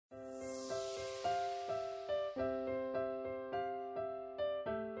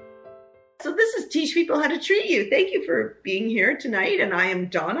So this is Teach People How to Treat You. Thank you for being here tonight. And I am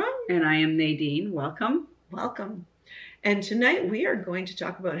Donna. And I am Nadine. Welcome. Welcome. And tonight we are going to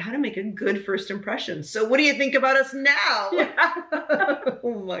talk about how to make a good first impression. So what do you think about us now? Yeah.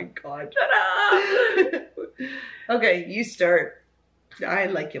 Oh my God. Ta-da! Okay, you start. I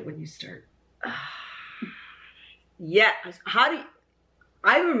like it when you start. Yeah.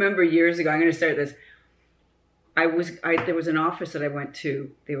 I remember years ago, I'm going to start this. There was an office that I went to.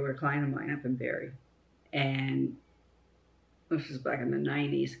 They were a client of mine up in Barrie. And this was back in the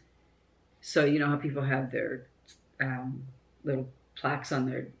 90s. So you know how people have their little plaques on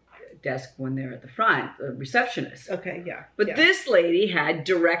their desk when they're at the front, the receptionist. Okay, yeah. But this lady had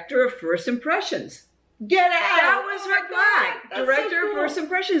Director of First Impressions. Get out! That was her plaque. Director of First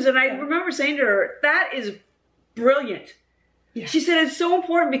Impressions. And I remember saying to her, that is brilliant. Yeah. She said, it's so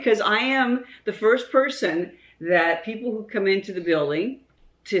important because I am the first person that people who come into the building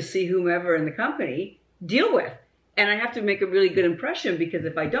to see whomever in the company deal with. And I have to make a really good impression because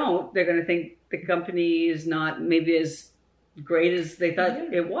if I don't, they're going to think the company is not maybe as great as they thought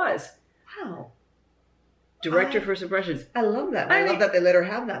it was. Wow. Director of First Impressions. I love that. I love that they let her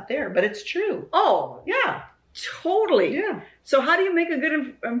have that there, but it's true. Oh, yeah. Totally. Yeah. So how do you make a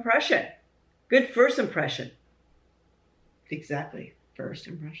good impression? Good first impression. Exactly. First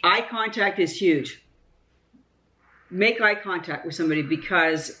impression. Eye contact is huge. Make eye contact with somebody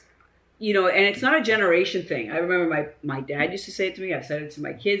because, you know, and it's not a generation thing. I remember my dad used to say it to me. I've said it to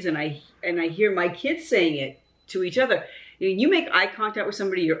my kids, and I hear my kids saying it to each other. You make eye contact with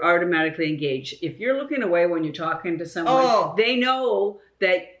somebody, you're automatically engaged. If you're looking away when you're talking to someone, they know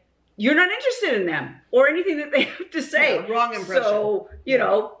that you're not interested in them or anything that they have to say. Yeah, wrong impression. So, you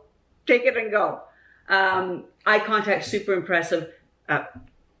know, take it and go. Eye contact, super impressive.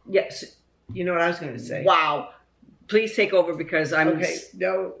 Yes. You know what I was going to say? Wow. Please take over because I'm... Okay,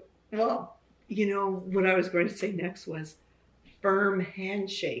 no. Well, you know, what I was going to say next was firm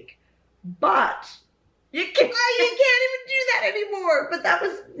handshake. But you can't even do that anymore. But that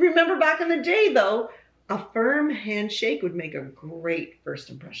was, remember back in the day, though, a firm handshake would make a great first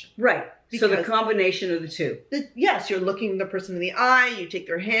impression. Right. So the combination of the two. Yes, you're looking the person in the eye, you take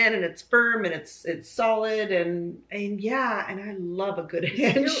their hand and it's firm and it's solid and yeah, and I love a good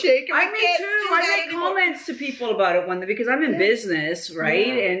handshake. I do too. I make comments to people about it because I'm in business, right?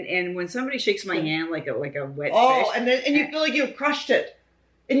 Yeah. And when somebody shakes my hand like a wet fish. And you feel like you've crushed it.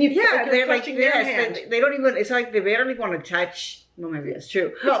 And you feel like you're crushing their hand. They don't even, it's like they don't even want to touch. Well, maybe that's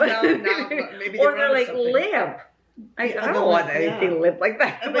true. Well, no, maybe or they're like limp. I don't want anything limp like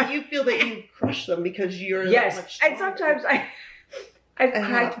that. But you feel that you've crushed them because you're that much stronger. And sometimes I've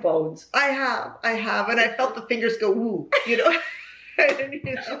cracked bones. I have, and I felt the fingers go woo, you know.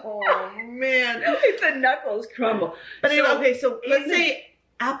 Oh man, the knuckles crumble. But anyway, okay, so let's say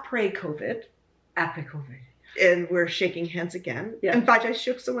après COVID. And we're shaking hands again. Yeah. In fact, I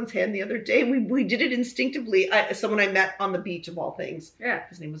shook someone's hand the other day. We did it instinctively. Someone I met on the beach of all things. Yeah.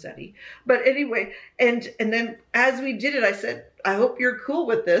 His name was Eddie. But anyway, and then as we did it, I said, I hope you're cool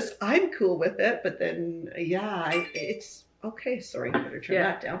with this. I'm cool with it. But then, it's okay. Sorry, I better turn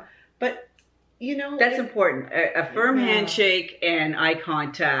that down. But, you know. That's important. A firm handshake and eye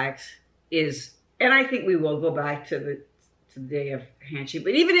contact is, and I think we will go back to the day of handshake.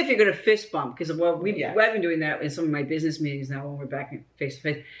 But even if you're going to fist bump, because I've been doing that in some of my business meetings now when we're back in face to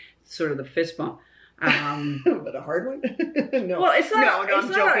face, sort of the fist bump. But a hard one? No. Well, it's not. No,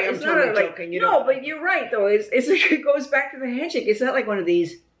 I'm joking. I'm totally joking. But you're right though. It's like it goes back to the handshake. It's not like one of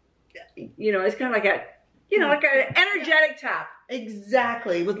these. You know, it's kind of like like an energetic tap.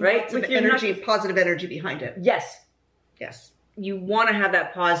 Exactly, with lots of energy, positive energy behind it. Yes. Yes. You want to have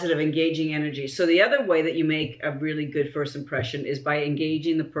that positive, engaging energy. So the other way that you make a really good first impression is by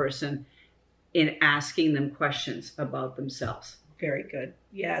engaging the person in asking them questions about themselves. Very good.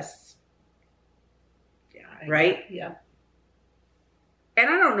 Yes. Yeah. Right? Yeah. And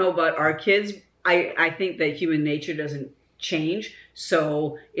I don't know about our kids. I think that human nature doesn't change.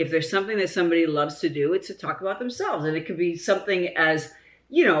 So if there's something that somebody loves to do, it's to talk about themselves. And it could be something as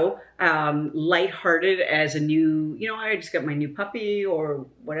lighthearted as a new, I just got my new puppy or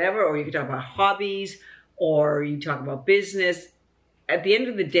whatever, or you could talk about hobbies or you talk about business. At the end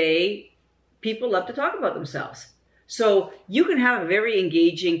of the day, people love to talk about themselves. So you can have a very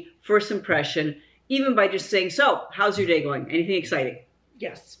engaging first impression, even by just saying, so how's your day going? Anything exciting?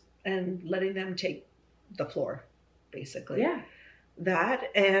 Yes. And letting them take the floor, basically. Yeah. That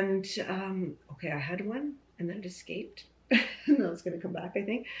and, I had one and then it escaped. And that was going to come back, I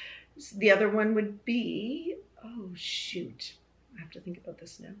think. The other one would be, oh, shoot. I have to think about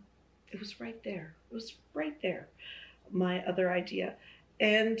this now. It was right there. My other idea.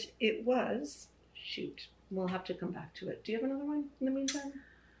 And it was, shoot, we'll have to come back to it. Do you have another one in the meantime?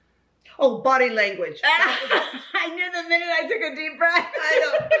 Oh, body language. I knew the minute I took a deep breath. I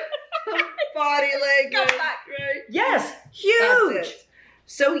know. Body language. Come back. Right? Yes, huge. That's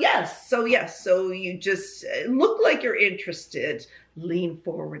it. So you just look like you're interested. Lean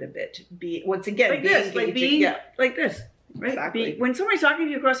forward a bit. Be once again Like be this, like engaging. being, Yeah, like this. Right? exactly. When somebody's talking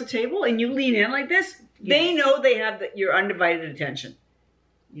to you across the table and you lean in like this, they know they have your undivided attention.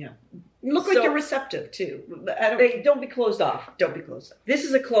 Yeah. Look like So- you're receptive too. Don't be closed off. Don't be close. This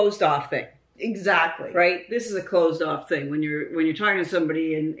is a closed off thing, Exactly. right? This is a closed off thing when you're talking to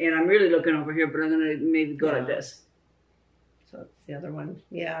somebody and I'm really looking over here, but I'm gonna maybe go like this. So that's the other one.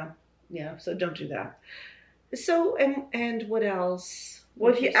 Yeah. Yeah. So don't do that. So and what else?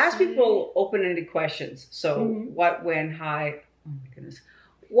 Well, would if you you ask say? people open-ended questions, so Mhm. what, when, how, oh my goodness,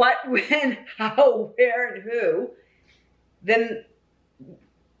 what, when, how, where, and who, then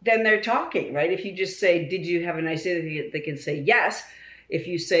they're talking, right? If you just say, did you have a nice day? They can say yes. If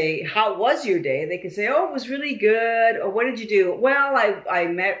you say, how was your day? They can say, oh, it was really good. Or what did you do? Well, I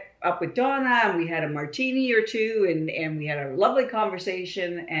met up with Donna and we had a martini or two and we had a lovely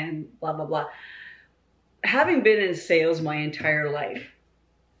conversation and blah, blah, blah. Having been in sales my entire life,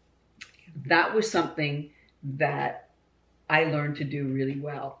 that was something that I learned to do really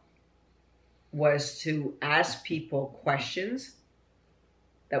well, was to ask people questions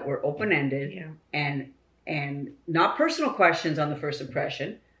that were open-ended Yeah. and not personal questions on the first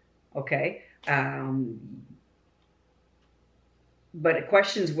impression, okay? But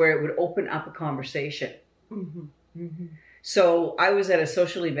questions where it would open up a conversation. Mm-hmm. Mm-hmm. So I was at a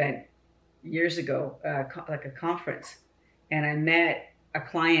social event years ago, like a conference, and I met a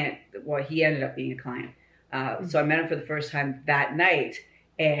client. Well, he ended up being a client. So I met him for the first time that night,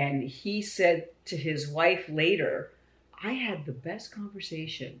 and he said to his wife later, I had the best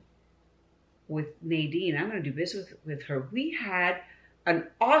conversation with Nadine. I'm going to do business with her. We had an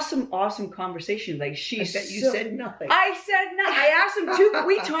awesome conversation. Like You said nothing. I said no. I asked him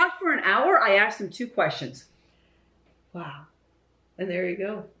we talked for an hour. I asked him 2 questions. Wow. And there you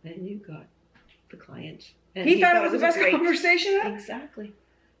go. And you got the client. And He thought it was the best great conversation ever. Exactly.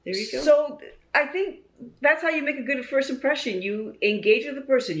 There you go. So I think that's how you make a good first impression. You engage with the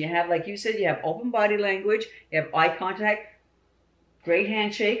person. You have, like you said, you have open body language. You have eye contact. Great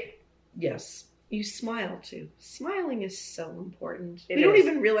handshake. Yes. You smile too. Smiling is so important. It We don't is.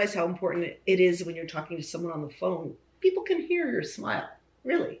 even realize how important it is when you're talking to someone on the phone. People can hear your smile.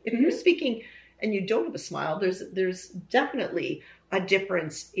 Really. If you're speaking and you don't have a smile, there's definitely a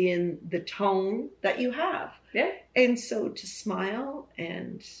difference in the tone that you have. Yeah. And so to smile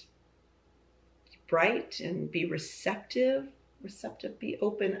and be bright and be receptive, be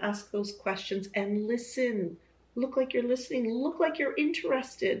open, ask those questions and listen. Look like you're listening. Look like you're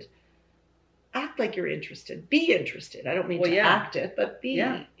interested. Act like you're interested. Be interested. I don't mean to act it, but be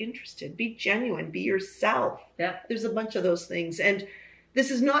interested. Be genuine. Be yourself. Yeah. There's a bunch of those things. And this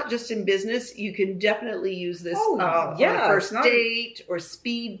is not just in business. You can definitely use this on a first date or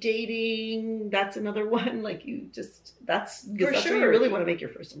speed dating. That's another one. Like that's where you really want to make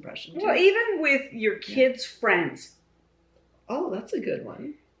your first impression. Too. Well, even with your kids' friends. Oh, that's a good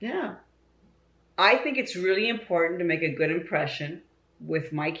one. Yeah. I think it's really important to make a good impression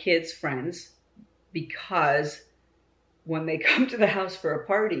with my kids' friends, because when they come to the house for a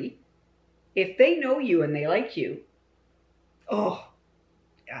party, if they know you and they like you,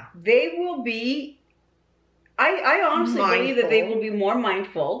 they will be, I honestly believe that they will be more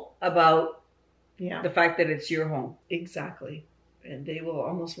mindful about the fact that it's your home. Exactly. And they will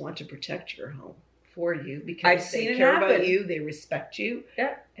almost want to protect your home for you because they care about you, they respect you,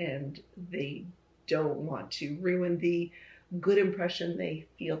 yeah, and they don't want to ruin the good impression they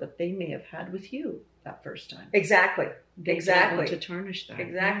feel that they may have had with you that first time. Exactly. They don't want to tarnish that.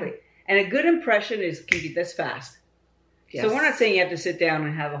 Exactly. Yeah. And a good impression can be this fast. Yes. So we're not saying you have to sit down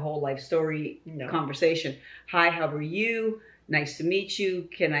and have a whole life story conversation. Hi, how are you? Nice to meet you.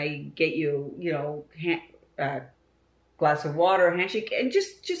 Can I get you, glass of water, handshake, and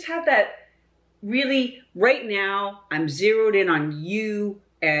just have that. Really, right now, I'm zeroed in on you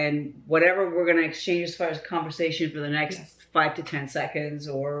and whatever we're going to exchange as far as conversation for the next 5 to 10 seconds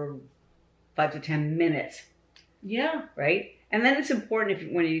or 5 to 10 minutes. Yeah. Right? And then it's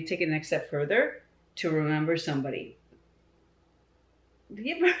important when you take it the next step further to remember somebody.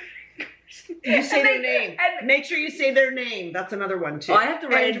 You say their name. And make sure you say their name. That's another one too. Oh, I have to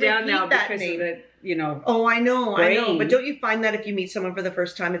write it down now because of it, Oh, I know. brain. But don't you find that if you meet someone for the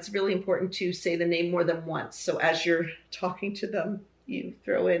first time, it's really important to say the name more than once. So as you're talking to them, you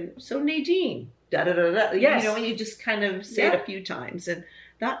throw in, so Nadine, da da da da. Yes. You know, and you just kind of say it a few times, and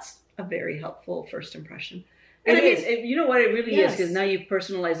that's a very helpful first impression. And it is. You know what it really is, Yes. because now you've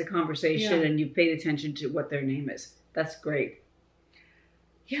personalized the conversation Yeah. and you've paid attention to what their name is. That's great.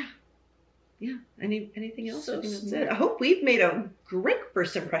 Yeah. Yeah. Anything else? So I think that's smart. it. I hope we've made a great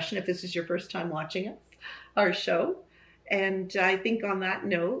first impression if this is your first time watching us, our show. And I think on that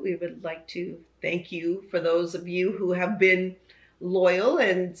note, we would like to thank you for those of you who have been loyal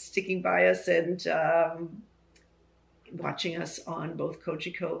and sticking by us and watching us on both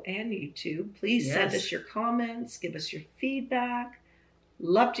Kojiko and YouTube. Please send Yes. us your comments, give us your feedback.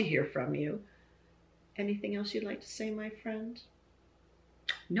 Love to hear from you. Anything else you'd like to say, my friend?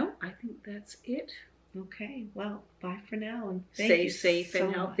 No, I think that's it. Okay, well, bye for now. And thank Stay you safe so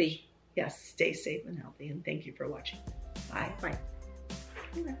and healthy. much. Yes, stay safe and healthy. And thank you for watching. Bye.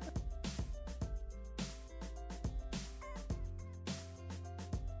 Bye.